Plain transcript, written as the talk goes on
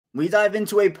We dive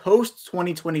into a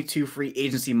post-2022 free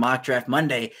agency mock draft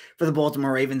Monday for the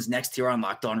Baltimore Ravens next here on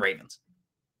Locked On Ravens.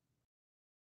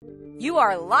 You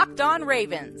are Locked On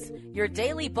Ravens, your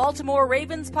daily Baltimore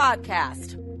Ravens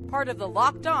podcast, part of the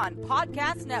Locked On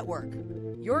Podcast Network,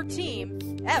 your team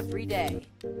every day.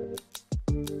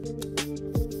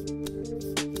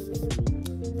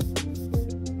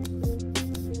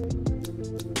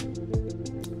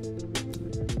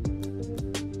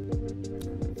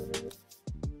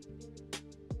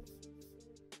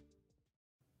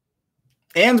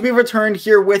 And we returned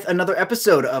here with another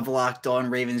episode of Locked On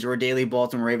Ravens, your daily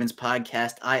Baltimore Ravens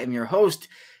podcast. I am your host,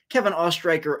 Kevin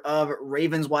Ostreicher of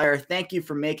Ravens Wire. Thank you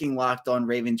for making Locked On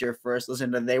Ravens your first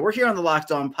listen today. We're here on the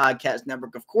Locked On Podcast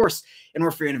Network, of course, and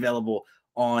we're free and available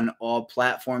on all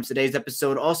platforms. Today's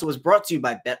episode also was brought to you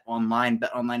by BetOnline.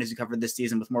 BetOnline is covered this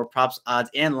season with more props, odds,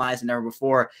 and lines than ever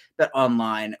before.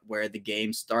 BetOnline, where the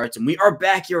game starts. And we are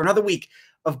back here another week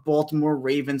of Baltimore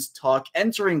Ravens talk,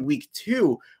 entering week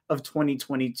 2 of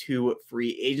 2022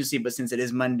 free agency. But since it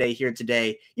is Monday here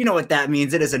today, you know what that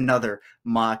means. It is another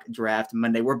mock draft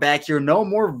Monday. We're back here. No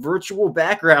more virtual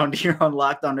background here on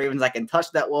Locked On Ravens. I can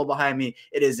touch that wall behind me.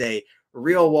 It is a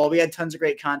real wall. We had tons of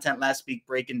great content last week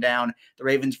breaking down the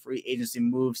Ravens free agency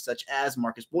moves such as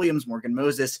Marcus Williams, Morgan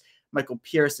Moses, Michael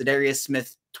Pierce, Za'Darius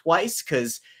Smith twice,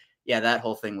 because yeah, that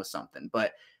whole thing was something.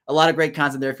 But a lot of great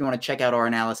content there if you want to check out our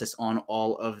analysis on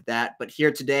all of that. But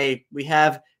here today, we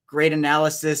have great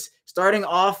analysis. Starting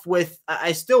off with,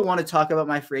 I still want to talk about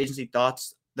my free agency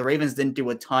thoughts. The Ravens didn't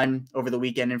do a ton over the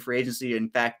weekend in free agency. In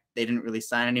fact, they didn't really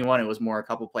sign anyone. It was more a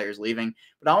couple players leaving.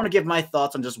 But I want to give my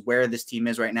thoughts on just where this team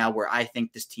is right now, where I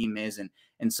think this team is,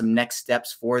 and some next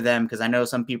steps for them, because I know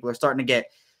some people are starting to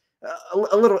get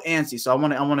a little antsy. So I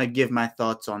want to give my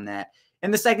thoughts on that. In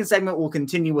the second segment, we'll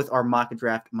continue with our Mock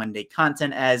Draft Monday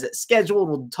content as scheduled.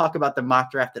 We'll talk about the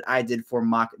mock draft that I did for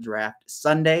Mock Draft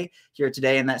Sunday here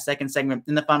today in that second segment.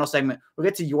 In the final segment, we'll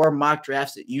get to your mock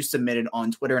drafts that you submitted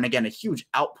on Twitter. And again, a huge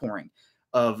outpouring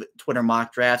of Twitter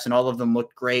mock drafts, and all of them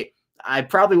looked great. I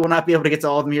probably will not be able to get to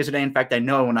all of them here today. In fact, I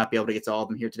know I will not be able to get to all of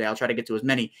them here today. I'll try to get to as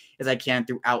many as I can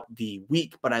throughout the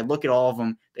week, but I look at all of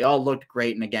them. They all looked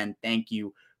great. And again, thank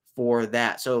you for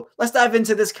that. So let's dive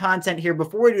into this content here.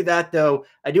 Before we do that, though,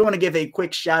 I do want to give a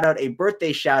quick shout out, a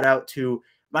birthday shout out to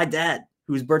my dad,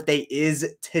 whose birthday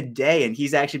is today. And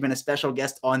he's actually been a special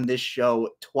guest on this show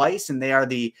twice. And they are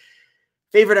the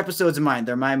favorite episodes of mine.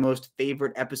 They're my most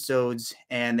favorite episodes,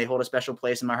 and they hold a special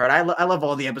place in my heart. I love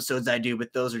all the episodes I do,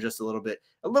 but those are just a little bit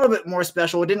more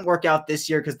special. It didn't work out this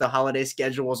year because the holiday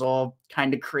schedule was all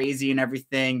kind of crazy and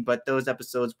everything, but those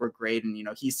episodes were great. And, you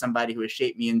know, he's somebody who has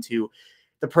shaped me into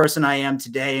the person I am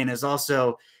today, and has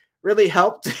also really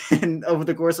helped and over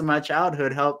the course of my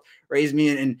childhood, helped raise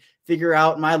me and figure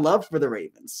out my love for the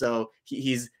Ravens. So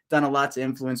he's done a lot to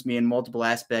influence me in multiple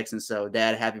aspects. And so,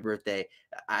 Dad, happy birthday.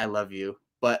 I love you.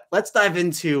 But let's dive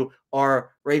into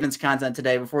our Ravens content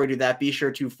today. Before we do that, be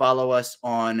sure to follow us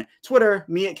on Twitter,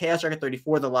 me at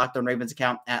ChaosRecord34, the Locked On Ravens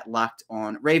account at Locked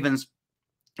On Ravens.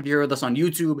 If you're with us on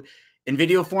YouTube in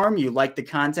video form, you like the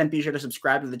content, be sure to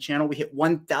subscribe to the channel. We hit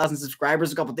 1,000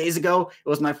 subscribers a couple days ago. It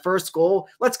was my first goal.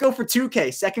 Let's go for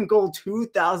 2K. Second goal,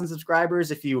 2,000 subscribers.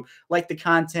 If you like the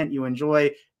content, you enjoy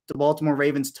the Baltimore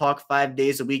Ravens talk 5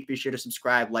 days a week, be sure to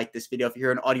subscribe, like this video. If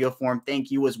you're in audio form,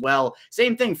 thank you as well.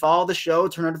 Same thing, follow the show,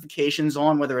 turn notifications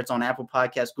on, whether it's on Apple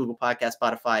Podcasts, Google Podcasts,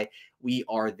 Spotify. We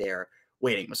are there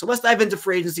waiting. So let's dive into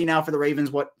free agency now for the Ravens.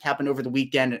 What happened over the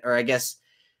weekend, or I guess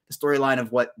the storyline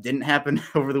of what didn't happen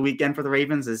over the weekend for the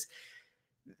Ravens, is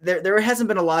there hasn't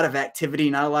been a lot of activity,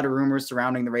 not a lot of rumors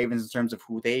surrounding the Ravens in terms of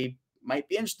who they might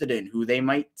be interested in, who they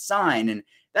might sign. And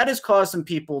that has caused some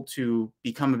people to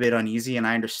become a bit uneasy, and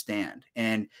I understand.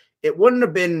 And it wouldn't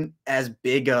have been as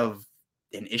big of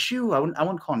an issue. I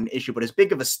wouldn't call it an issue, but as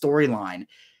big of a storyline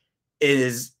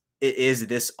is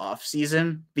this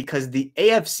offseason, because the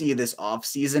AFC this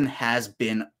offseason has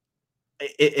been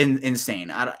insane.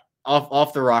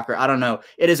 Off the rocker. I don't know.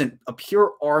 It isn't a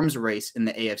pure arms race in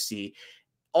the AFC.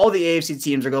 All the AFC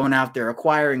teams are going out there,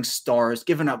 acquiring stars,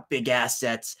 giving up big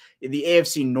assets. The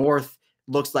AFC North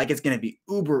looks like it's going to be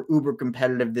uber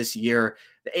competitive this year.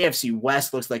 The AFC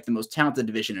West looks like the most talented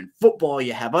division in football.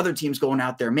 You have other teams going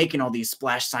out there making all these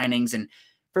splash signings. And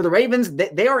for the Ravens,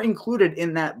 they are included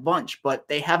in that bunch, but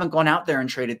they haven't gone out there and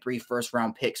traded 3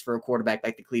 first-round picks for a quarterback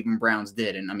like the Cleveland Browns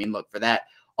did. And I mean, look, for that,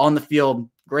 on the field,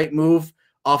 great move.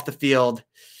 Off the field,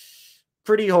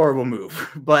 pretty horrible move.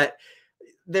 But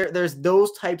there's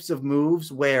those types of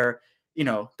moves where, you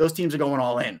know, those teams are going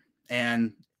all in,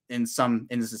 and in some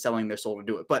instances selling their soul to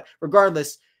do it. But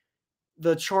regardless,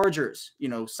 the Chargers,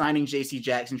 signing J.C.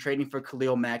 Jackson, trading for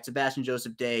Khalil Mack, Sebastian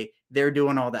Joseph Day, they're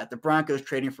doing all that. The Broncos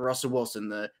trading for Russell Wilson,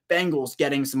 the Bengals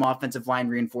getting some offensive line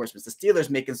reinforcements, the Steelers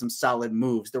making some solid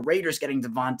moves, the Raiders getting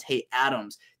Devontae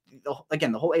Adams.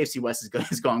 Again, the whole AFC West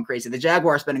is going crazy. The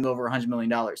Jaguars spending over $100 million.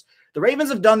 The Ravens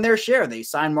have done their share. They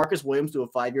signed Marcus Williams to a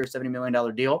 5-year, $70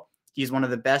 million deal. He's one of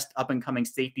the best up-and-coming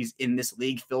safeties in this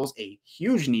league, fills a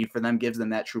huge need for them, gives them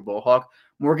that true ball hawk.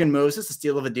 Morgan Moses, a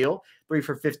steal of a deal, 3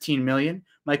 for $15 million.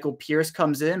 Michael Pierce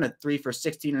comes in, a 3 for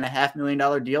 $16.5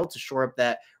 million deal to shore up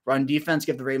that run defense,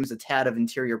 give the Ravens a tad of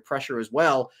interior pressure as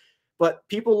well. But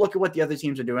people look at what the other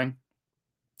teams are doing,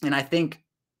 and I think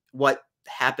what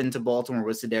happened to Baltimore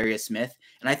with Za'Darius Smith,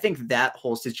 and I think that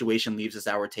whole situation leaves a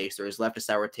sour taste, or has left a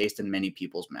sour taste in many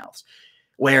people's mouths,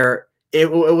 where it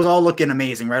was all looking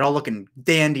amazing, right? All looking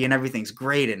dandy and everything's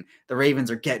great. And the Ravens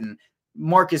are getting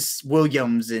Marcus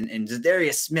Williams and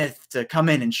Za'Darius Smith to come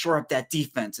in and shore up that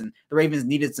defense. And the Ravens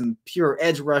needed some pure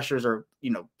edge rushers, or,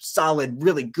 solid,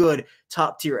 really good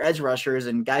top tier edge rushers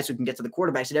and guys who can get to the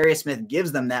quarterback. Za'Darius Smith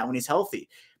gives them that when he's healthy.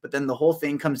 But then the whole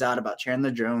thing comes out about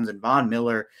Chandler Jones and Von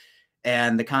Miller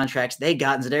and the contracts they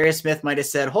got. And Za'Darius Smith might have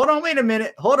said, hold on, wait a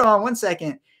minute. Hold on 1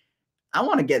 second. I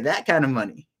want to get that kind of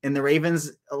money. And the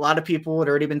Ravens, a lot of people had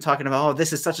already been talking about, oh,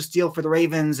 this is such a steal for the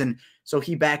Ravens. And so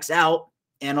he backs out.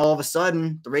 And all of a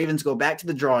sudden, the Ravens go back to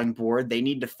the drawing board. They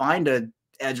need to find a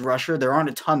edge rusher. There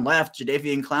aren't a ton left.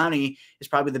 Jadeveon Clowney is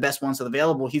probably the best one still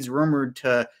available. He's rumored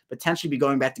to potentially be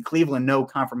going back to Cleveland. No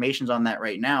confirmations on that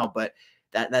right now, but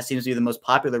that seems to be the most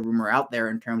popular rumor out there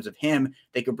in terms of him.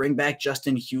 They could bring back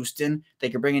Justin Houston. They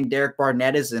could bring in Derek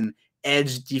Barnett as an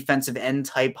edge defensive end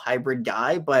type hybrid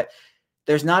guy, but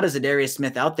there's not a Za'Darius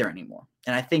Smith out there anymore.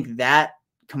 And I think that,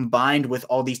 combined with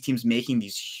all these teams making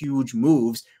these huge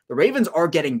moves, the Ravens are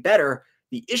getting better.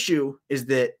 The issue is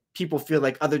that people feel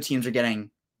like other teams are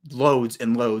getting loads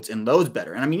and loads and loads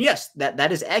better. And I mean, yes,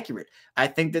 that is accurate. I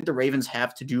think that the Ravens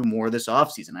have to do more this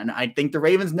offseason. And I think the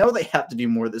Ravens know they have to do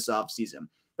more this offseason.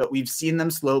 But we've seen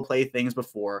them slow play things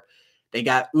before. They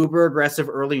got uber aggressive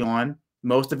early on.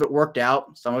 Most of it worked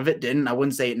out. Some of it didn't. I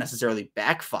wouldn't say it necessarily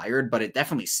backfired, but it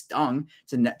definitely stung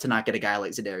to not get a guy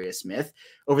like Za'Darius Smith.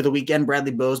 Over the weekend, Bradley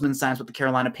Bozeman signs with the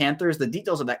Carolina Panthers. The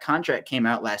details of that contract came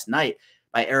out last night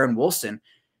by Aaron Wilson.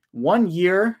 1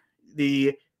 year,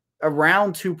 the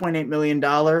around $2.8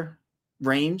 million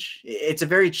range. It's a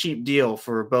very cheap deal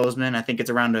for Bozeman. I think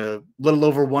it's around a little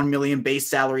over $1 million base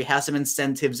salary, has some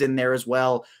incentives in there as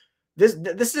well. This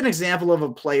is an example of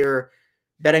a player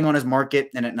betting on his market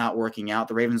and it not working out.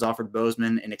 The Ravens offered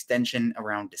Bozeman an extension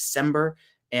around December,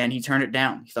 and he turned it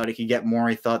down. He thought he could get more.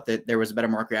 He thought that there was a better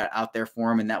market out there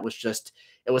for him, and that was just,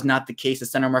 it was not the case. The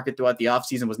center market throughout the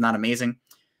offseason was not amazing.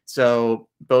 So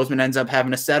Bozeman ends up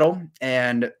having to settle,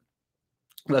 and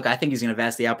look, I think he's going to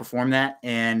vastly outperform that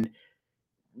and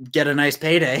get a nice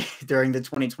payday during the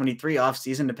 2023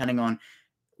 offseason, depending on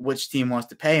which team wants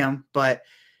to pay him. But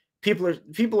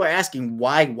people are asking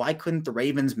why couldn't the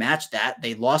Ravens match that?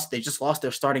 They just lost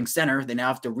their starting center. They now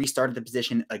have to restart at the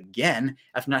position again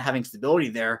after not having stability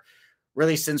there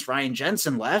really since Ryan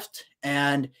Jensen left.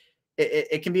 And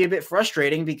it can be a bit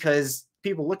frustrating because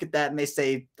people look at that and they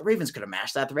say the Ravens could have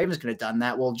matched that. The Ravens could have done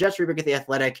that. Well, Jets Rebick at The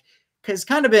Athletic has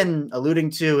kind of been alluding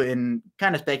to and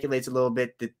kind of speculates a little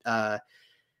bit that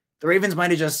the Ravens might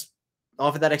have just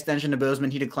offered that extension to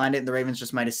Bozeman. He declined it, and the Ravens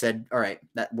just might have said, all right,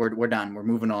 that we're done. We're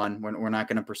moving on. We're not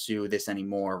going to pursue this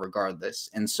anymore regardless.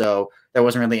 And so there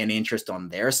wasn't really any interest on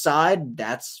their side.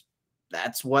 That's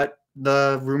what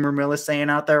the rumor mill is saying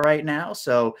out there right now.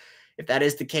 So if that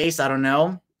is the case, I don't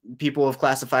know. People have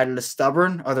classified it as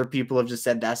stubborn. Other people have just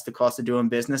said that's the cost of doing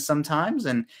business sometimes.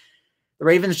 And the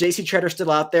Ravens, J.C. Treader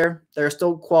still out there. There are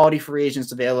still quality free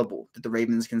agents available that the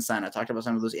Ravens can sign. I talked about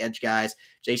some of those edge guys.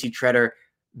 J.C. Treader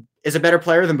is a better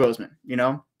player than Bozeman.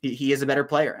 He is a better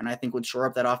player, and I think would shore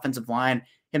up that offensive line.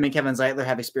 Him and Kevin Zeitler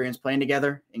have experience playing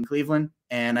together in Cleveland,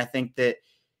 and I think that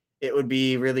it would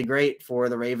be really great for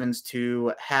the Ravens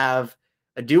to have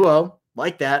a duo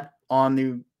like that on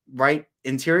the right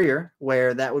interior,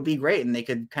 where that would be great, and they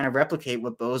could kind of replicate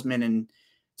what Bozeman and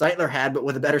Zeitler had, but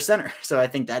with a better center. So I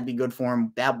think that'd be good for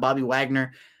him. Bobby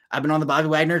Wagner, I've been on the Bobby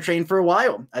Wagner train for a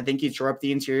while. I think he'd shore up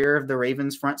the interior of the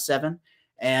Ravens front seven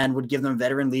and would give them a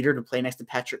veteran leader to play next to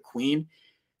Patrick Queen.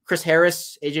 Chris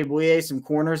Harris, AJ Bouye, some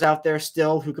corners out there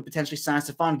still who could potentially sign.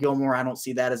 Stephon Gilmore, I don't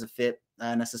see that as a fit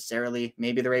necessarily.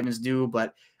 Maybe the Ravens do,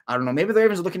 but I don't know. Maybe the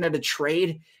Ravens are looking at a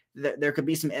trade. There could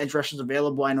be some edge rushers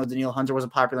available. I know Danielle Hunter was a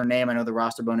popular name. I know the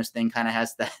roster bonus thing kind of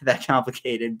has that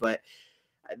complicated, but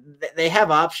they have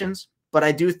options. But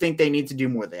I do think they need to do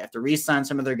more. They have to re-sign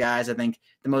some of their guys. I think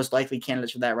the most likely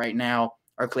candidates for that right now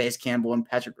are Calais Campbell and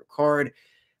Patrick Ricard.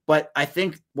 But I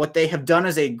think what they have done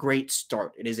is a great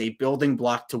start. It is a building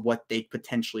block to what they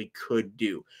potentially could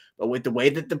do. But with the way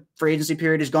that the free agency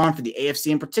period is gone for the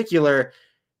AFC in particular,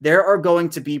 there are going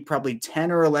to be probably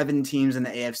 10 or 11 teams in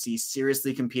the AFC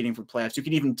seriously competing for playoffs. You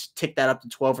could even tick that up to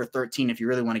 12 or 13 if you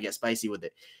really want to get spicy with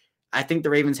it. I think the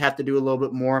Ravens have to do a little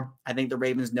bit more. I think the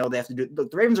Ravens know they have to do. Look,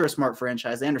 the Ravens are a smart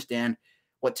franchise. They understand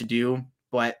what to do,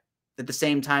 but at the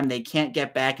same time, they can't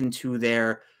get back into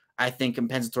their, I think,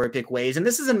 compensatory pick ways. And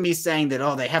this isn't me saying that,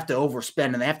 oh, they have to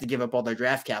overspend and they have to give up all their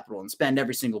draft capital and spend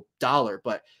every single dollar,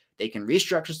 but they can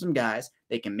restructure some guys.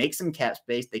 They can make some cap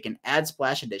space. They can add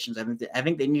splash additions. I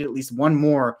think they need at least one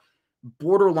more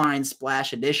borderline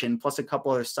splash addition plus a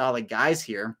couple other solid guys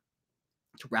here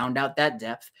to round out that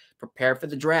depth, prepare for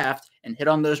the draft, and hit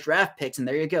on those draft picks. And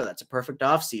there you go. That's a perfect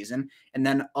offseason. And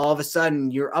then all of a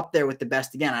sudden, you're up there with the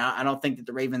best again. I don't think that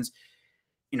the Ravens,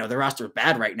 their roster is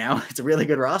bad right now. It's a really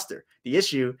good roster. The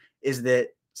issue is that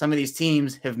some of these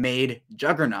teams have made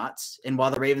juggernauts. And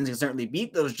while the Ravens can certainly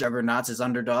beat those juggernauts as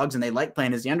underdogs, and they like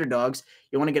playing as the underdogs,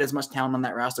 you want to get as much talent on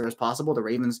that roster as possible. The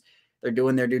Ravens, they're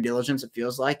doing their due diligence, it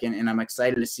feels like, and I'm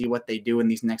excited to see what they do in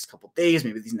these next couple days,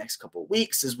 maybe these next couple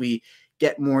weeks, as we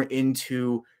get more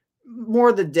into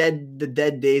more the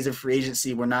dead days of free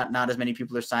agency where not as many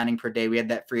people are signing per day. We had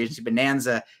that free agency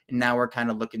bonanza, and now we're kind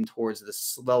of looking towards the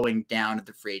slowing down of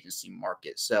the free agency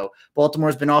market. So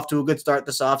Baltimore's been off to a good start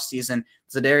this offseason.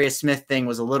 Za'Darius Smith thing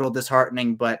was a little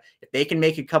disheartening, but if they can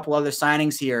make a couple other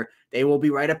signings here, they will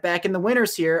be right up back in the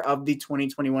winners here of the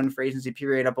 2021 free agency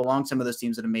period, up along some of those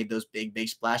teams that have made those big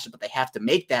splashes, but they have to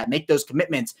make those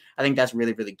commitments. I think that's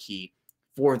really, really key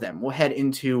for them. We'll head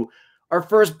into our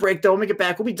first break, though. When we get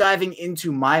back, we'll be diving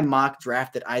into my mock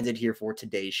draft that I did here for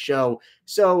today's show.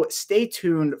 So stay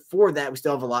tuned for that. We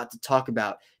still have a lot to talk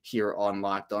about here on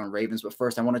Locked On Ravens. But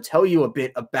first, I want to tell you a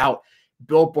bit about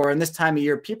Built Bar. And this time of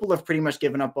year, people have pretty much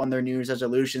given up on their New Year's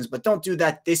resolutions, but don't do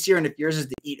that this year. And if yours is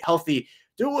to eat healthy,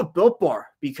 do it with Built Bar,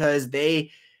 because they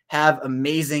have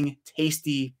amazing,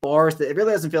 tasty bars that it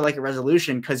really doesn't feel like a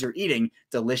resolution because you're eating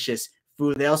delicious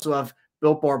food. They also have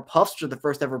Built Bar Puffs, which are the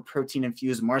first ever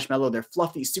protein-infused marshmallow. They're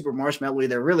fluffy, super marshmallowy.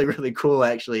 They're really, really cool,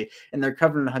 actually. And they're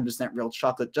covered in 100% real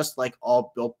chocolate, just like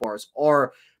all Built Bars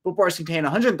are. Built Bars contain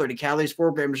 130 calories,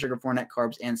 4 grams of sugar, 4 net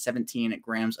carbs, and 17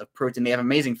 grams of protein. They have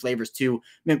amazing flavors, too.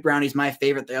 Mint brownie's my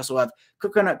favorite. They also have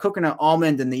coconut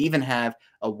almond, and they even have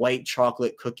a white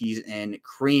chocolate cookies and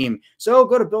cream. So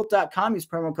go to Built.com, use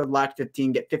promo code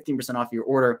LOCK15, get 15% off your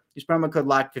order. Use promo code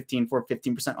LOCK15 for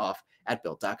 15% off at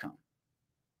Built.com.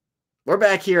 We're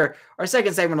back here. Our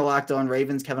second segment of Locked On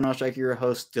Ravens. Kevin Oestreicher, your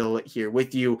host, still here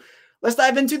with you. Let's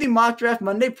dive into the Mock Draft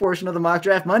Monday portion of the Mock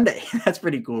Draft Monday. That's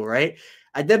pretty cool, right?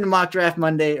 I did a Mock Draft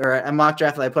Monday, or a mock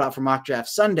draft that I put out for Mock Draft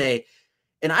Sunday,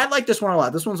 and I like this one a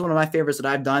lot. This one's one of my favorites that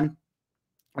I've done.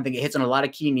 I think it hits on a lot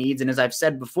of key needs, and as I've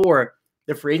said before,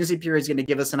 the free agency period is going to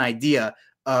give us an idea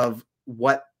of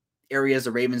what areas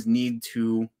the Ravens need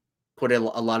to put a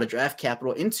lot of draft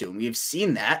capital into. And we've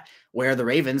seen that where the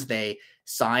Ravens, they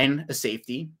sign a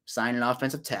safety, sign an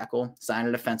offensive tackle, sign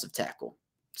a defensive tackle.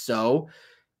 So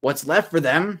what's left for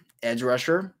them? Edge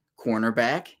rusher,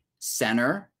 cornerback,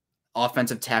 center,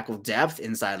 offensive tackle depth,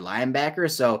 inside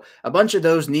linebacker. So a bunch of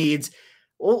those needs.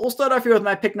 We'll start off here with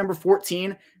my pick number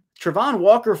 14. Trayvon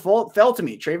Walker fell to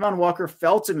me. Trayvon Walker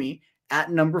fell to me at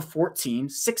number 14,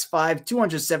 6'5",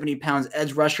 270 pounds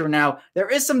edge rusher. Now, there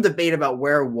is some debate about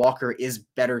where Walker is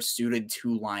better suited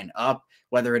to line up,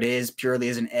 whether it is purely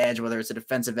as an edge, whether it's a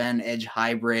defensive end, edge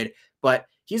hybrid, but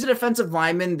he's a defensive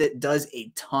lineman that does a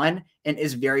ton and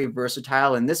is very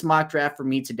versatile. In this mock draft for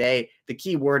me today, the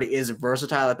key word is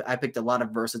versatile. I picked a lot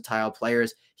of versatile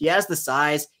players. He has the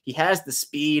size, he has the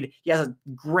speed, he has a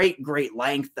great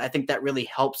length. I think that really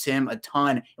helps him a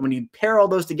ton. And when you pair all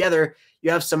those together, you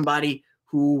have somebody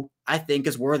who I think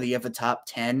is worthy of a top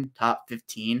 10, top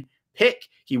 15 pick.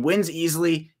 He wins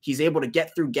easily. He's able to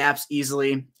get through gaps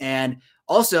easily. And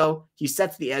also, he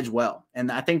sets the edge well.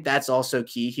 And I think that's also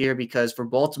key here, because for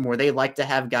Baltimore, they like to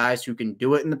have guys who can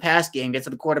do it in the pass game, get to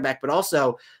the quarterback, but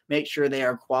also make sure they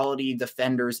are quality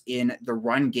defenders in the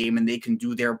run game and they can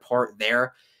do their part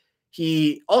there.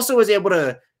 He also was able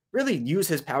to really use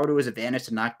his power to his advantage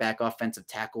to knock back offensive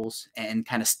tackles and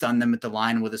kind of stun them at the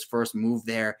line with his first move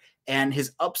there. And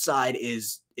his upside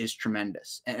is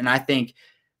tremendous. And I think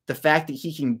the fact that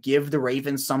he can give the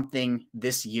Ravens something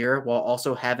this year while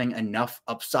also having enough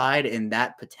upside and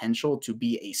that potential to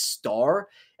be a star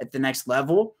at the next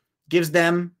level gives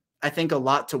them, I think, a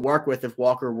lot to work with if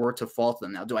Walker were to fall to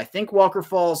them. Now, do I think Walker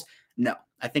falls? No.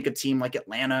 I think a team like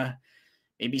Atlanta,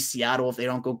 maybe Seattle, if they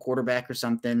don't go quarterback or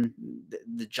something,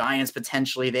 the Giants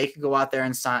potentially, they could go out there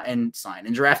and sign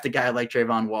and draft a guy like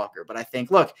Trayvon Walker. But I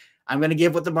think, look, I'm going to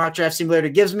give what the mock draft simulator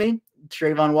gives me.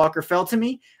 Trayvon Walker fell to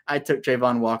me. I took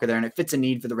Trayvon Walker there, and it fits a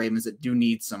need for the Ravens that do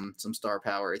need some star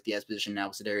power at the edge position now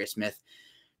with Za'Darius Smith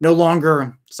no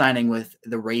longer signing with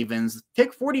the Ravens.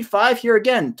 Pick 45 here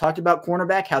again. Talked about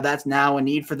cornerback, how that's now a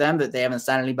need for them, that they haven't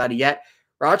signed anybody yet.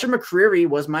 Roger McCreary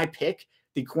was my pick,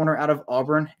 the corner out of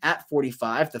Auburn at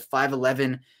 45, the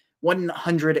 5'11",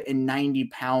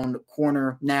 190-pound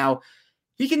corner. Now,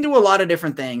 he can do a lot of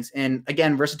different things. And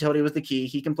again, versatility was the key.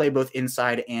 He can play both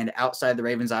inside and outside. The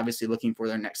Ravens obviously looking for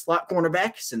their next slot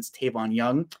cornerback since Tavon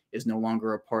Young is no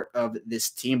longer a part of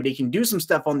this team. But he can do some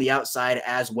stuff on the outside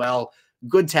as well.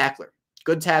 Good tackler.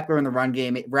 Good tackler in the run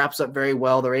game. It wraps up very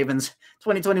well. The Ravens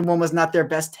 2021 was not their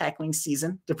best tackling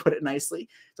season, to put it nicely.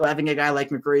 So having a guy like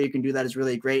McCreary who can do that is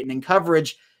really great. And in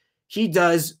coverage, he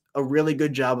does a really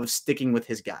good job of sticking with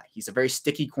his guy. He's a very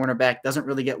sticky cornerback, doesn't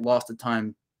really get lost a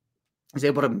ton. He's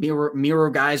able to mirror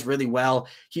guys really well.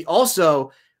 He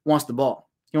also wants the ball.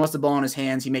 He wants the ball in his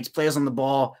hands. He makes plays on the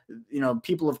ball. You know,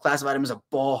 people have classified him as a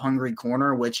ball-hungry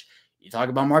corner, which you talk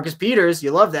about Marcus Peters.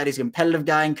 You love that. He's a competitive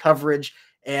guy in coverage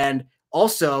and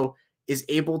also is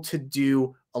able to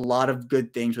do a lot of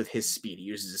good things with his speed. He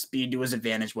uses his speed to his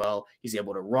advantage well. He's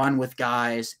able to run with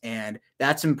guys, and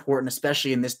that's important,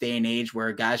 especially in this day and age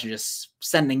where guys are just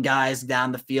sending guys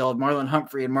down the field. Marlon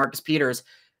Humphrey and Marcus Peters,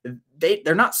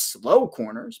 they're not slow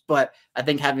corners, but I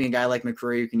think having a guy like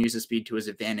McCreary who can use his speed to his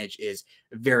advantage is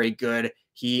very good.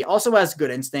 He also has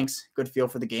good instincts, good feel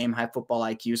for the game, high football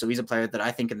IQ. So he's a player that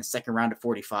I think in the second round at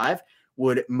 45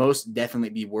 would most definitely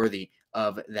be worthy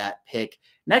of that pick.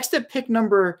 Next at pick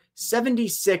number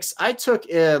 76, I took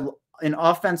an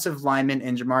offensive lineman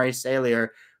in Jamari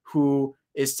Salyer, who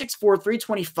is 6'4",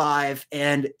 325,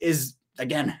 and is,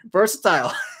 again,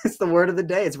 versatile. It's the word of the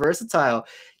day. It's versatile.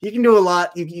 He can do a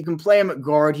lot. You can play him at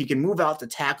guard. He can move out to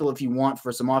tackle if you want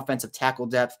for some offensive tackle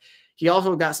depth. He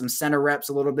also got some center reps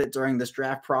a little bit during this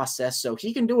draft process, so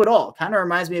he can do it all. Kind of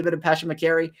reminds me a bit of Patrick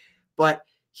McCary, but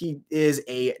he is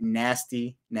a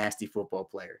nasty, nasty football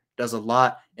player. Does a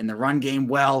lot in the run game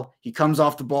well. He comes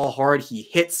off the ball hard. He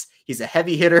hits. He's a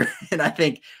heavy hitter, and I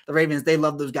think the Ravens, they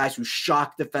love those guys who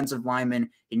shock defensive linemen.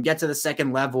 He can get to the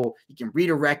second level. He can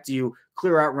redirect you,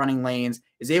 clear out running lanes,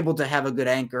 is able to have a good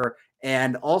anchor,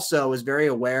 and also is very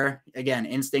aware. Again,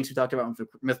 instincts we talked about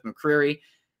with McCreary.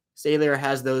 Salyer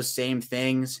has those same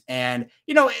things. And,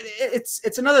 you know,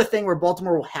 it's another thing where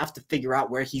Baltimore will have to figure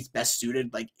out where he's best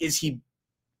suited. Like, is he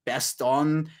best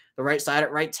on the right side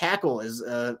at right tackle? Is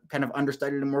kind of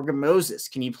understudied to Morgan Moses?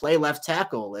 Can he play left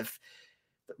tackle if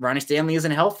Ronnie Stanley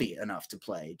isn't healthy enough to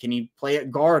play? Can he play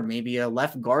at guard? Maybe a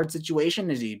left guard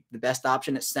situation? Is he the best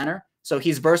option at center? So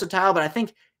he's versatile, but I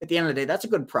think at the end of the day, that's a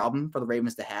good problem for the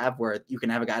Ravens to have, where you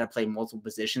can have a guy to play multiple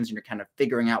positions and you're kind of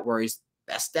figuring out where he's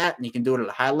best at, and he can do it at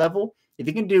a high level. If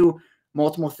he can do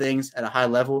multiple things at a high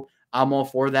level, I'm all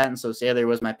for that. And so Salyer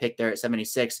was my pick there at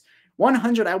 76.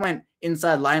 100, I went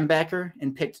inside linebacker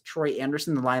and picked Troy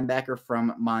Anderson, the linebacker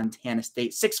from Montana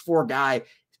State. 6'4" guy,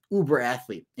 uber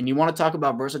athlete. And you want to talk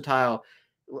about versatile,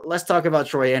 let's talk about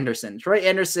Troy Anderson. Troy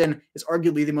Anderson is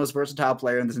arguably the most versatile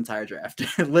player in this entire draft.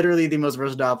 Literally the most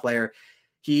versatile player.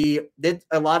 He did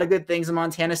a lot of good things in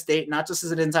Montana State, not just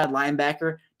as an inside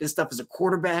linebacker, did stuff as a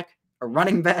quarterback, a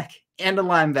running back, and a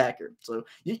linebacker. So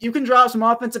you can draw up some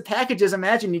offensive packages.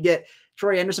 Imagine you get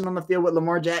Troy Anderson on the field with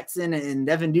Lamar Jackson and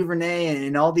Devin Duvernay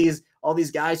and all these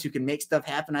guys who can make stuff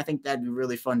happen. I think that'd be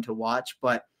really fun to watch.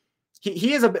 But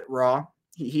he is a bit raw.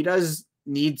 He does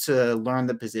need to learn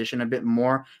the position a bit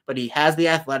more, but he has the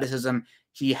athleticism.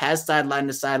 He has sideline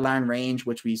to sideline range,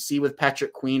 which we see with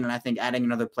Patrick Queen, and I think adding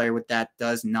another player with that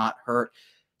does not hurt.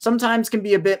 Sometimes can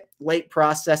be a bit late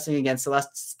processing again, so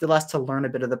still has to learn a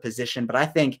bit of the position. But I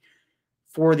think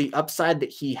for the upside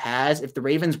that he has, if the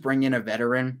Ravens bring in a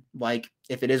veteran, like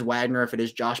if it is Wagner, if it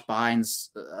is Josh Bynes,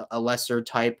 a lesser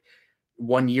type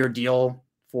 1-year deal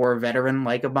for a veteran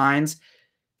like a Bynes,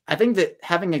 I think that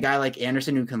having a guy like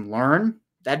Anderson who can learn,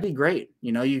 that'd be great.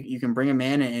 You know, you can bring him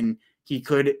in and he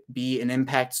could be an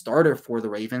impact starter for the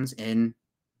Ravens in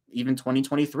even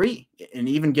 2023 and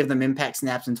even give them impact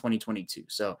snaps in 2022.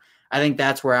 So I think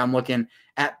that's where I'm looking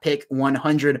at pick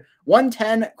 100.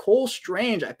 110, Cole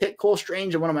Strange. I picked Cole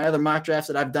Strange in one of my other mock drafts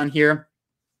that I've done here.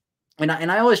 And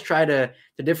I always try to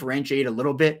differentiate a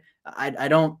little bit. I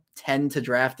don't tend to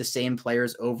draft the same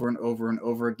players over and over and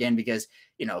over again because,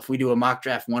 you know, if we do a mock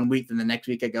draft one week, then the next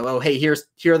week I go, oh, hey, here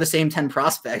are the same 10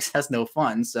 prospects. That's no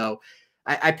fun. So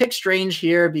I picked Strange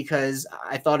here because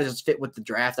I thought it just fit with the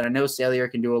draft. And I know Salyer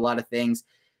can do a lot of things.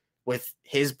 with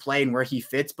his play and where he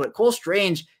fits. But Cole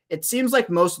Strange, it seems like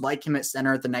most like him at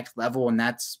center at the next level, and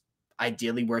that's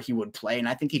ideally where he would play. And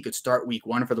I think he could start week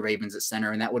 1 for the Ravens at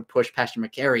center, and that would push Pastor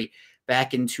McCary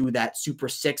back into that super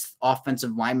sixth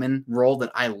offensive lineman role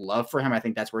that I love for him. I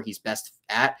think that's where he's best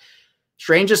at.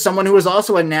 Strange is someone who is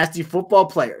also a nasty football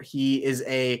player. He is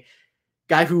a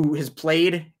guy who has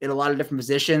played in a lot of different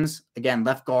positions. Again,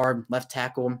 left guard, left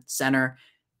tackle, center.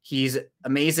 He's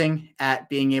amazing at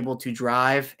being able to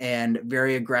drive and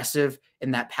very aggressive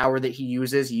in that power that he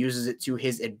uses. He uses it to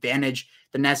his advantage.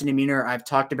 The nasty demeanor I've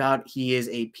talked about. He is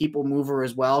a people mover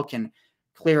as well, can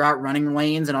clear out running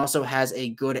lanes, and also has a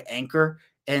good anchor.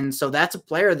 And so that's a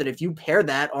player that if you pair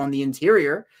that on the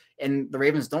interior and the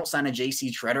Ravens don't sign a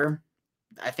J.C. Treader,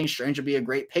 I think Strange would be a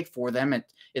great pick for them.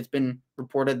 It's been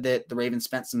reported that the Ravens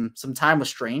spent some time with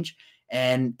Strange,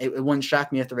 and it wouldn't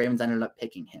shock me if the Ravens ended up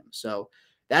picking him. So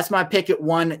that's my pick at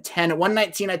 110. At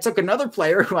 119, I took another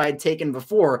player who I had taken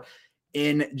before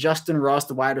in Justin Ross,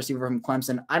 the wide receiver from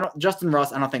Clemson. Justin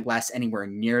Ross, I don't think lasts anywhere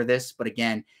near this, but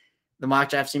again, the mock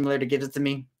draft simulator gives it to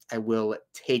me. I will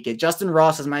take it. Justin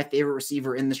Ross is my favorite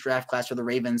receiver in this draft class for the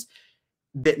Ravens.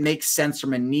 That makes sense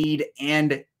from a need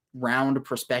and round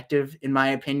perspective, in my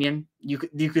opinion. You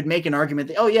could make an argument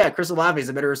that, oh yeah, Chris Olave is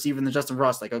a better receiver than Justin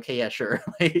Ross. Like, okay, yeah, sure.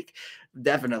 Like,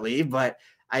 definitely. But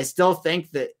I still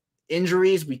think that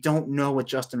injuries, we don't know what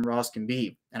Justin Ross can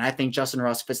be. And I think Justin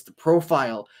Ross fits the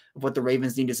profile of what the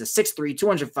Ravens need as a 6'3",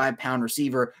 205-pound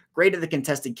receiver, great at the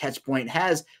contested catch point,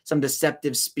 has some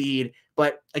deceptive speed.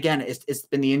 But again, it's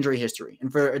been the injury history.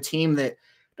 And for a team that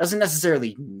doesn't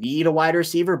necessarily need a wide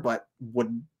receiver, but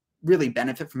would really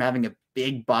benefit from having a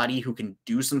big body who can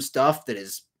do some stuff that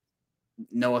is,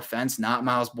 no offense, not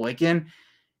Miles Boykin,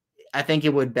 I think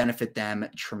it would benefit them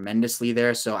tremendously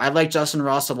there. So I like Justin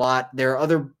Ross a lot. There are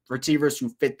other receivers who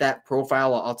fit that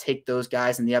profile. I'll take those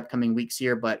guys in the upcoming weeks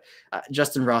here, but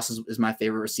Justin Ross is my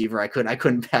favorite receiver. I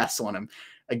couldn't pass on him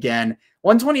again.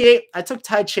 128, I took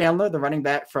Ty Chandler, the running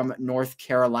back from North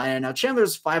Carolina. Now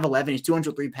Chandler's 5'11", he's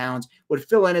 203 pounds, would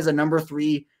fill in as a number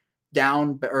 3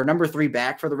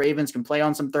 back for the Ravens, can play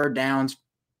on some third downs,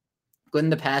 good in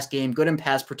the pass game, good in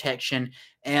pass protection,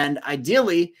 and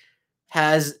ideally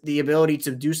has the ability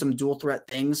to do some dual threat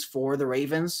things for the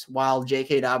Ravens, while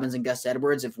J.K. Dobbins and Gus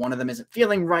Edwards, if one of them isn't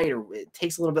feeling right or it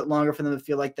takes a little bit longer for them to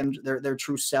feel like their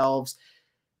true selves,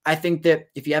 I think that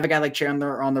if you have a guy like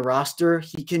Chandler on the roster,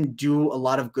 he can do a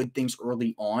lot of good things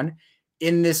early on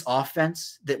in this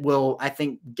offense that will, I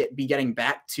think, be getting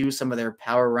back to some of their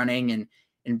power running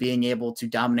and being able to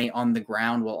dominate on the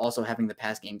ground while also having the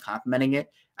pass game complementing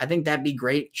it. I think that'd be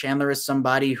great. Chandler is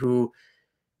somebody who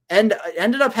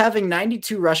ended up having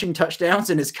 92 rushing touchdowns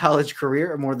in his college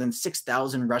career, more than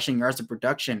 6,000 rushing yards of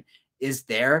production is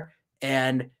there.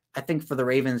 And I think for the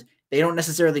Ravens, they don't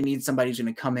necessarily need somebody who's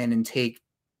going to come in and take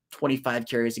 25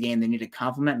 carries a game. They need a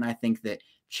complement, and I think that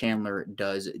Chandler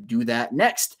does do that.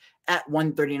 Next, at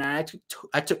 139,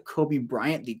 I took Kobe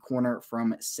Bryant, the corner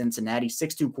from Cincinnati,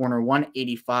 6'2" corner,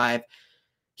 185.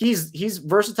 He's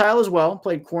versatile as well,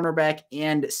 played cornerback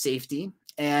and safety,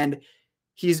 and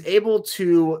he's able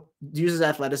to use his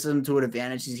athleticism to an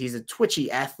advantage. He's a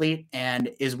twitchy athlete and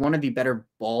is one of the better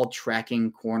ball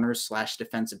tracking corners /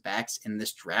 defensive backs in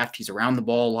this draft. He's around the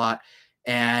ball a lot.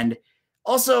 And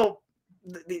also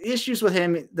the issues with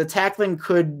him, the tackling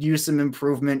could use some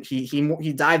improvement.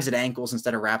 He dives at ankles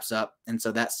instead of wraps up. And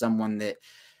so that's someone that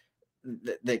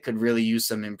could really use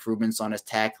some improvements on his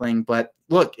tackling. But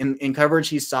look, in coverage,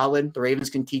 he's solid. The Ravens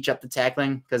can teach up the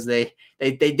tackling because they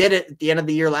did it at the end of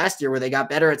the year last year where they got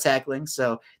better at tackling.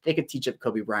 So they could teach up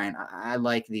Kobe Bryant. I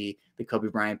like the Kobe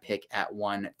Bryant pick at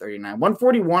 139.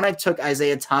 141, I took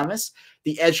Isaiah Thomas,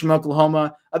 the edge from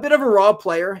Oklahoma, a bit of a raw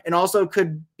player and also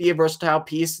could be a versatile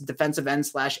piece, defensive end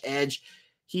 / edge.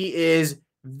 He is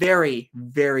very,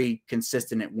 very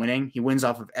consistent at winning. He wins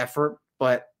off of effort,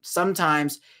 but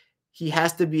sometimes he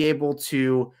has to be able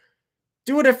to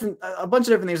do a bunch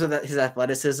of different things with his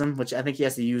athleticism, which I think he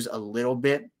has to use a little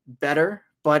bit better.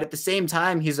 But at the same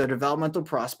time, he's a developmental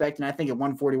prospect, and I think at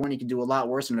 141 he can do a lot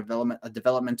worse in a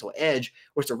developmental edge,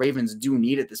 which the Ravens do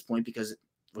need at this point because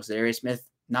with Za'Darius Smith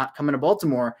not coming to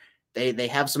Baltimore, they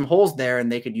have some holes there,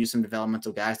 and they could use some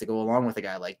developmental guys to go along with a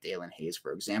guy like Dalen Hayes,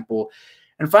 for example.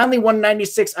 And finally,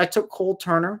 196, I took Cole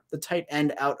Turner, the tight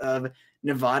end out of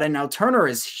Nevada. Now, Turner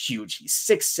is huge. He's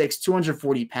 6'6",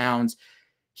 240 pounds.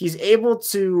 He's able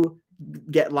to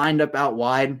get lined up out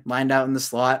wide, lined out in the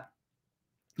slot.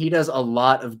 He does a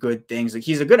lot of good things. Like,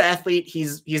 he's a good athlete.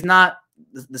 He's not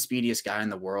the speediest guy in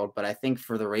the world, but I think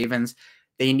for the Ravens,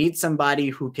 they need somebody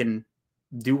who can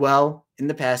do well in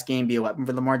the pass game, be a weapon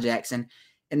for Lamar Jackson,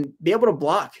 and be able to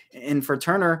block. And for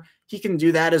Turner, he can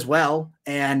do that as well.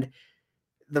 And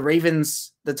the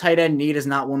Ravens, the tight end need is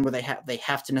not one where they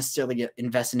have to necessarily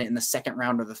invest in it in the second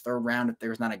round or the third round if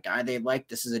there's not a guy they like.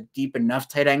 This is a deep enough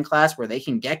tight end class where they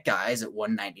can get guys at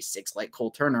 196 like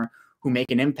Cole Turner who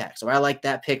make an impact. So I like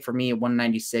that pick for me at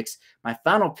 196. My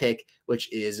final pick,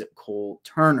 which is Cole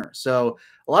Turner. So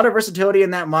a lot of versatility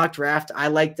in that mock draft. I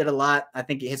liked it a lot. I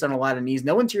think it hits on a lot of needs.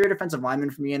 No interior defensive lineman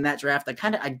for me in that draft.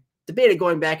 I debated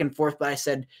going back and forth, but I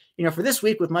said, for this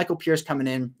week with Michael Pierce coming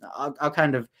in, I'll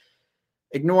kind of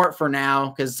ignore it for now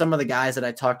because some of the guys that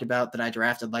I talked about that I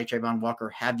drafted, like Trayvon Walker,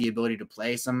 have the ability to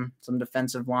play some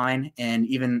defensive line. And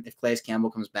even if Calais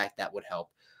Campbell comes back, that would help.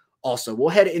 Also, we'll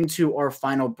head into our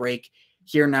final break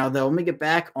here now, though. Let me get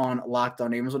back on Locked On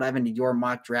Ravens. We'll dive into your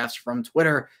mock drafts from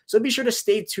Twitter. So be sure to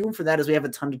stay tuned for that as we have a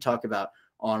ton to talk about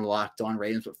on Locked On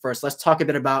Ravens. But first, let's talk a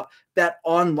bit about Bet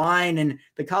Online and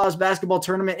the college basketball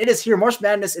tournament. It is here. March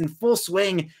Madness in full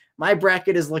swing. My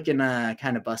bracket is looking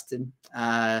kind of busted.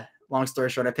 Long story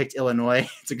short, I picked Illinois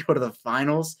to go to the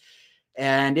finals.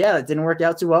 And yeah, it didn't work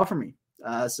out too well for me.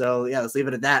 So yeah, let's leave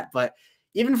it at that. But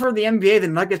even for the NBA, the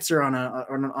Nuggets are on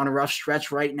a rough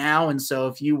stretch right now. And so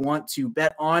if you want to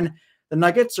bet on the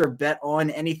Nuggets or bet on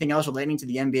anything else relating to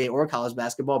the NBA or college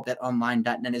basketball,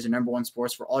 betonline.net is your number one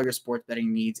source for all your sports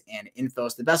betting needs and info.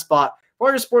 It's the best spot for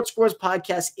all your sports scores,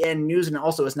 podcasts, and news. And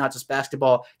also, it's not just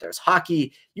basketball. There's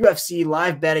hockey, UFC,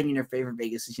 live betting, and your favorite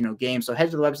Vegas casino game. So head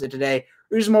to the website today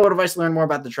or use mobile device to learn more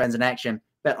about the trends in action.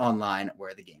 Bet online,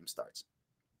 where the game starts.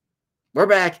 We're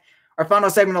back. Our final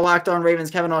segment of Locked On Ravens.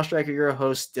 Kevin Oestreicher, your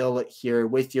host, still here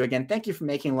with you again. Thank you for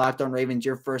making Locked On Ravens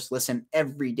your first listen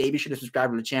every day. Be sure to subscribe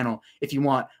to the channel if you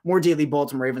want more daily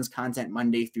Baltimore Ravens content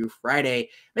Monday through Friday.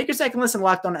 Make your second listen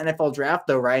Locked On NFL Draft,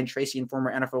 though. Ryan Tracy and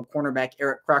former NFL cornerback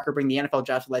Eric Crocker bring the NFL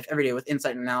draft to life every day with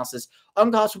insight and analysis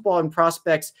on college football and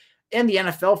prospects and the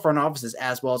NFL front offices,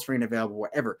 as well as free and available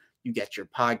wherever you get your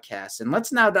podcasts. And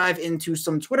let's now dive into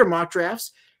some Twitter mock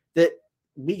drafts that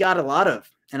we got a lot of,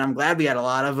 and I'm glad we got a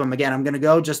lot of them. Again, I'm going to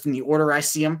go just in the order I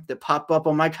see them that pop up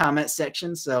on my comment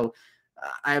section. So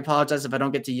I apologize if I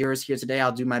don't get to yours here today.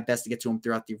 I'll do my best to get to them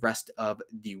throughout the rest of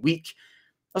the week.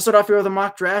 I'll start off here with a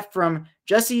mock draft from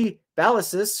Jesse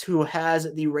Balasis, who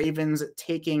has the Ravens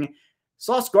taking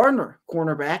Sauce Gardner,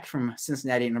 cornerback from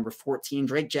Cincinnati at number 14,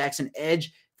 Drake Jackson,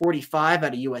 edge, 45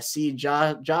 out of USC,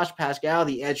 Josh Pascal,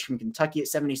 the edge from Kentucky at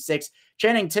 76,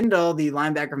 Channing Tindall, the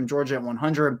linebacker from Georgia at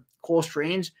 100, Cole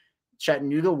Strange,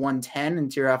 Chattanooga, 110,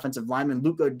 interior offensive lineman,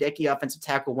 Luke Odecki, offensive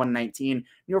tackle, 119,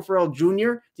 Neil Farrell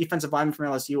Jr., defensive lineman from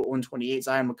LSU at 128,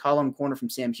 Zion McCollum, corner from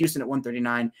Sam Houston at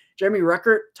 139, Jeremy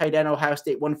Ruckert, tight end, Ohio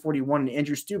State, 141, and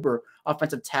Andrew Stuber,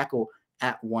 offensive tackle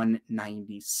at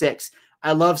 196.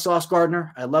 I love Sauce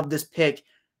Gardner. I love this pick.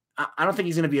 I don't think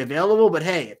he's going to be available, but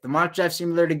hey, if the mock draft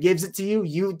simulator gives it to you,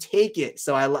 you take it.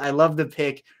 So I love the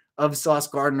pick of Sauce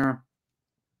Gardner,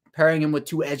 pairing him with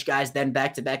two edge guys, then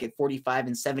back-to-back at 45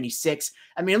 and 76.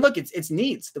 I mean, look, it's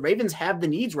needs. The Ravens have the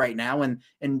needs right now,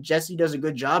 and Jesse does a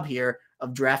good job here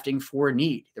of drafting for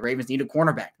need. The Ravens need a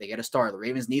cornerback. They get a star. The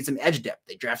Ravens need some edge depth.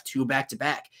 They draft two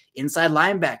back-to-back. Inside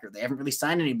linebacker, they haven't really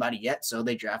signed anybody yet, so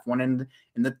they draft one in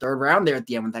the third round there at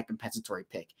the end with that compensatory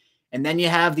pick. And then you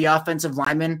have the offensive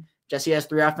lineman. Jesse has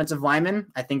 3 offensive linemen.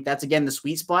 I think that's, again, the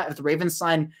sweet spot. If the Ravens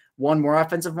sign one more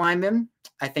offensive lineman,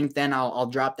 I think then I'll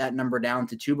drop that number down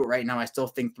to 2. But right now, I still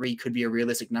think 3 could be a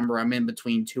realistic number. I'm in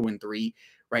between 2 and 3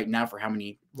 right now for how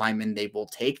many linemen they will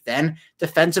take. Then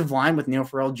defensive line with Neil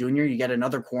Farrell Jr., you get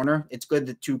another corner. It's good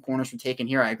that 2 corners were taken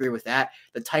here. I agree with that.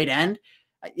 The tight end,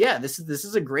 yeah, this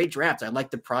is a great draft. I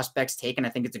like the prospects taken. I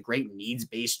think it's a great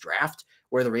needs-based draft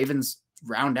where the Ravens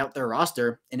round out their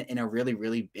roster in a really,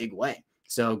 really big way.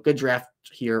 So good draft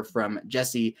here from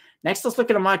Jesse. Next, let's look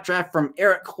at a mock draft from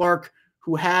Eric Clark,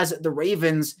 who has the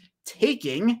Ravens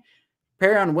taking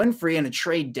Perion Winfrey in a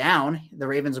trade down. The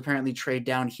Ravens apparently trade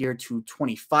down here to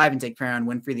 25 and take Perion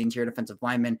Winfrey, the interior defensive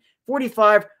lineman.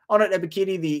 45, Arnold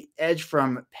Ebiketie, the edge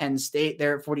from Penn State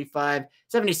there at 45.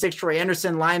 76, Troy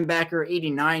Anderson, linebacker.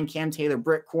 89, Cam Taylor,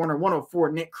 Britt, corner.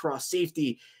 104, Nick Cross,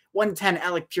 safety. 110,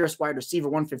 Alec Pierce, wide receiver.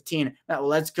 115, Matt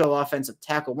Letzko, offensive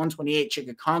tackle. 128,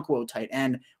 Chika Okonkwo, tight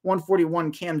end.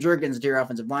 141, Cam Jurgens, interior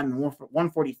offensive lineman.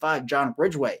 145, John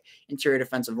Bridgeway, interior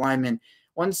defensive lineman.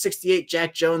 168,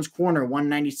 Jack Jones, corner.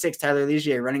 196, Tyler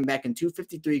Ligier, running back. And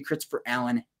 253, Christopher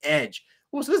Allen, edge.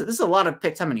 Well, so this is a lot of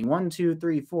picks. How many? 1, 2,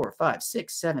 3, 4, 5,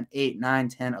 6, 7, 8, 9,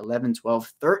 10, 11,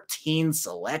 12, 13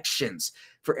 selections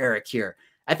for Eric here.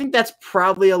 I think that's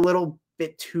probably a little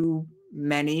bit too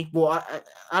many. Well,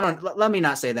 I don't, let me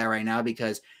not say that right now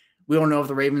because we don't know if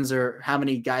the Ravens are, how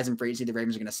many guys in free agency the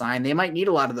Ravens are going to sign. They might need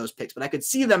a lot of those picks, but I could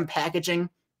see them packaging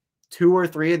 2 or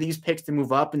 3 of these picks to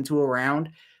move up into a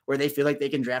round where they feel like they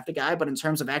can draft a guy. But in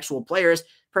terms of actual players,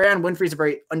 Perion Winfrey's a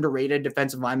very underrated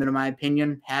defensive lineman, in my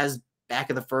opinion, has back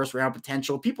of the first round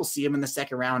potential. People see him in the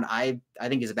second round. I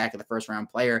think he's a back of the first round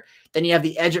player. Then you have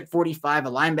the edge at 45, a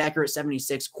linebacker at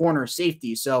 76, corner,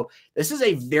 safety. So this is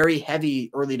a very heavy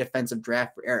early defensive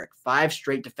draft for Eric. 5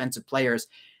 straight defensive players.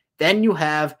 Then you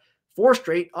have 4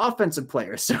 straight offensive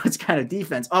players. So it's kind of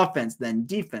defense, then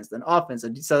offense.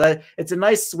 And so that it's a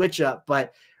nice switch up.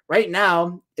 But right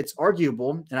now, it's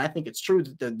arguable, and I think it's true,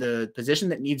 that the position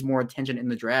that needs more attention in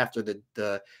the draft, or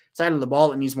the side of the ball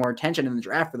that needs more attention in the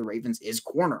draft for the Ravens, is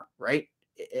corner, right?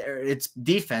 It's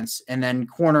defense, and then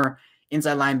corner,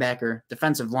 inside linebacker,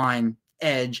 defensive line,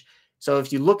 edge. So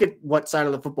if you look at what side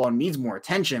of the football needs more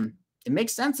attention, it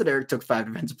makes sense that Eric took 5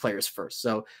 defensive players first.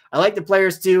 So I like the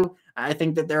players too. I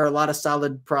think that there are a lot of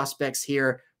solid prospects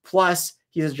here. Plus,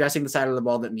 he's addressing the side of the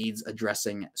ball that needs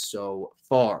addressing so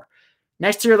far.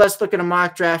 Next here, let's look at a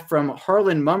mock draft from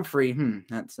Harlan Mumphrey.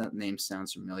 That name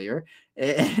sounds familiar.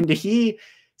 And he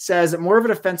says, more of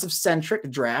an offensive-centric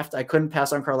draft. I couldn't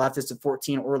pass on Karlaftis at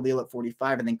 14 or Leal at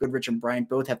 45. I think Goodrich and Bryant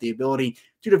both have the ability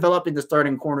to develop into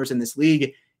starting corners in this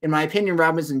league. In my opinion,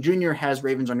 Robinson Jr. has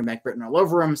Ravens running back written all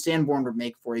over him. Sanborn would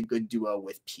make for a good duo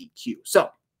with PQ.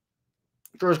 So,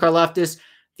 George Karlaftis,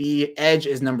 the edge,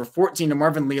 is number 14 to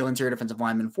Marvin Leal, interior defensive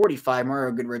lineman, 45.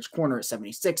 Mario Goodrich, corner at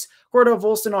 76. Cordell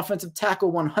Volson, offensive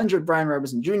tackle, 100. Brian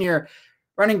Robinson Jr.,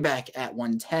 running back at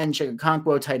 110. Chig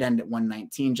Okonkwo, tight end at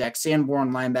 119. Jack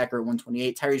Sanborn, linebacker at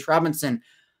 128. Tyrese Robinson,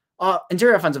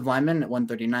 interior offensive lineman at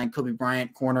 139. Kobe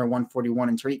Bryant, corner, 141.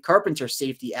 And Tariq Carpenter,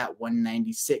 safety at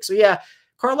 196. So, yeah,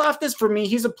 Karlaftis, for me,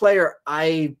 he's a player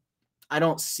I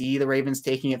don't see the Ravens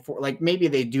taking it for. Like, maybe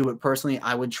they do, but personally,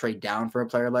 I would trade down for a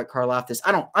player like Karlaftis.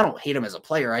 I don't hate him as a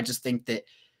player. I just think that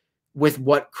with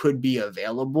what could be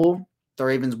available, the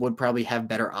Ravens would probably have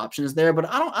better options there. But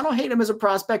I don't hate him as a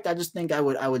prospect. I just think I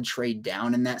would trade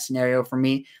down in that scenario for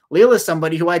me. Leal is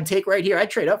somebody who I'd take right here. I'd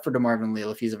trade up for DeMarvin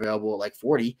Leal if he's available at like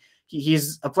 40.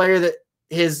 He's a player that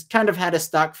has kind of had a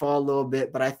stock fall a little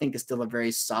bit, but I think is still a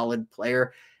very solid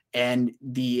player. And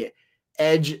the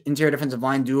edge interior defensive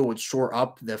line duo would shore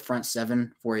up the front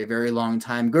 7 for a very long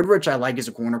time. Goodrich, I like as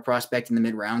a corner prospect in the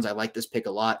mid rounds. I like this pick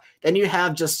a lot. Then you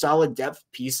have just solid depth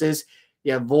pieces.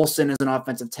 You have Volson as an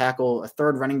offensive tackle, a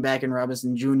 3rd running back in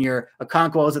Robinson Jr.,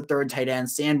 Okonkwo is a 3rd tight end,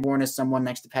 Sanborn is someone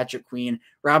next to Patrick Queen,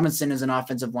 Robinson is an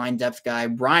offensive line depth guy,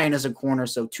 Bryan is a corner,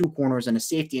 so 2 corners and a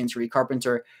safety, and Tariq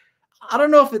Carpenter. I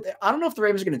don't know if the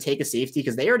Ravens are going to take a safety,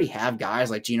 because they already have guys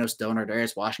like Geno Stoner,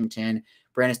 Darius Washington,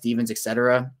 Brandon Stevens,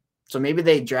 etc. So maybe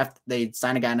they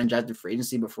sign a guy in undrafted free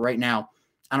agency, but for right now,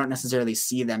 I don't necessarily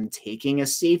see them taking a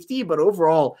safety. But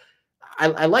overall,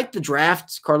 I like the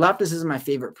draft. Karlaftis isn't my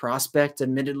favorite prospect,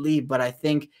 admittedly, but I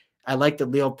think I like the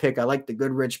Leal pick. I like the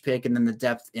Goodrich pick, and then the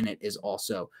depth in it is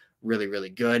also really, really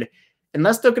good. And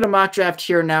let's look at a mock draft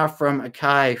here now from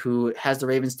Akai, who has the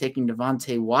Ravens taking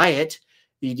Devontae Wyatt,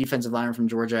 the defensive lineman from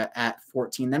Georgia, at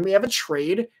 14. Then we have a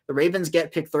trade. The Ravens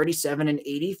get pick 37 and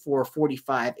 80 for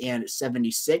 45 and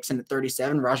 76. And at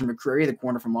 37, Rajah McCreary, the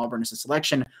corner from Auburn, is a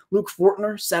selection. Luke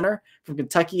Fortner, center from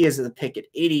Kentucky, is the pick at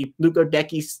 80. Luke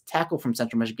Odecki, tackle from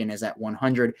Central Michigan, is at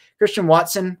 100. Christian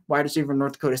Watson, wide receiver from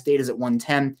North Dakota State, is at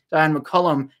 110. Dion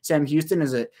McCullum, Sam Houston,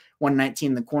 is at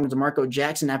 119. The corner, DeMarco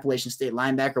Jackson, Appalachian State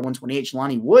linebacker, 128.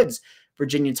 Jelani Woods,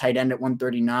 Virginia tight end, at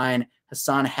 139.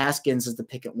 Hassan Haskins is the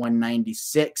pick at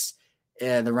 196,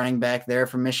 the running back there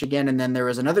from Michigan. And then there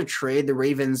was another trade. The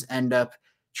Ravens end up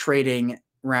trading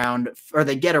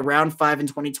they get a round 5 in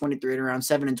 2023 and a round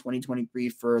 7 in 2023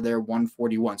 for their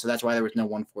 141. So that's why there was no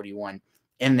 141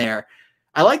 in there.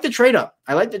 I like the trade up.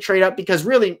 Because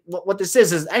really what this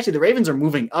is actually the Ravens are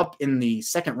moving up in the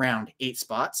second round 8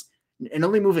 spots and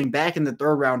only moving back in the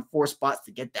third round 4 spots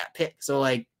to get that pick. So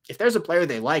like if there's a player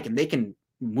they like and they can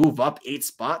move up 8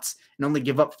 spots and only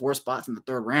give up 4 spots in the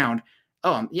third round,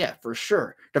 yeah, for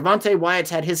sure. Devontae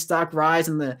Wyatt's had his stock rise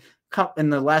in the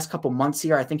last couple months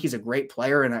here. I think he's a great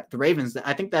player, and the Ravens,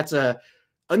 I think that's a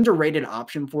underrated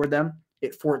option for them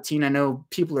at 14. I know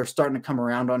people are starting to come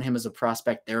around on him as a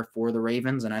prospect there for the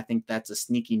Ravens, and I think that's a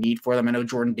sneaky need for them. I know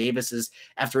Jordan Davis is,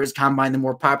 after his combine, the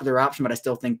more popular option, but I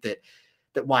still think that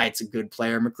Wyatt's a good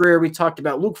player. McCreary, we talked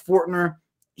about. Luke Fortner,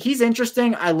 he's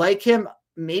interesting. I like him.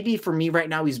 Maybe for me right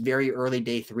now, he's very early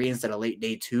day 3 instead of late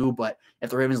day 2, but if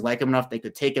the Ravens like him enough, they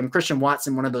could take him. Christian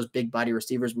Watson, one of those big body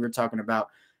receivers we were talking about,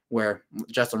 where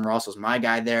Justin Ross was my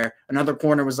guy there. Another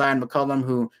corner was Zion McCullum,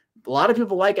 who a lot of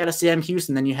people like out of Sam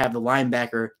Houston. Then you have the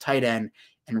linebacker, tight end,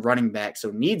 and running back.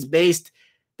 So needs-based.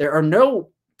 There are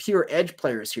no pure edge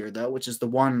players here, though, which is the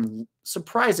one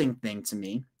surprising thing to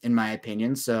me, in my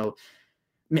opinion. So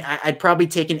I'd probably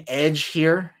take an edge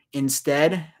here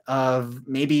instead of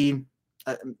maybe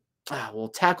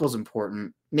tackle's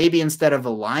important. Maybe instead of a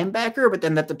linebacker, but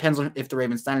then that depends on if the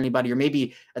Ravens sign anybody, or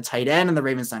maybe a tight end and the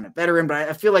Ravens sign a veteran. But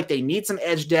I feel like they need some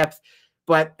edge depth,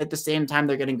 but at the same time,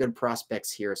 they're getting good prospects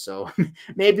here. So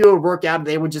maybe it would work out.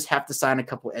 They would just have to sign a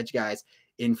couple edge guys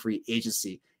in free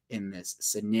agency in this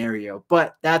scenario.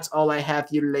 But that's all I have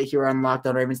for you today here on Locked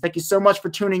On Ravens. Thank you so much for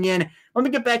tuning in. When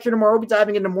we get back here tomorrow, we'll be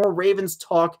diving into more Ravens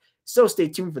talk. So stay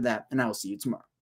tuned for that, and I will see you tomorrow.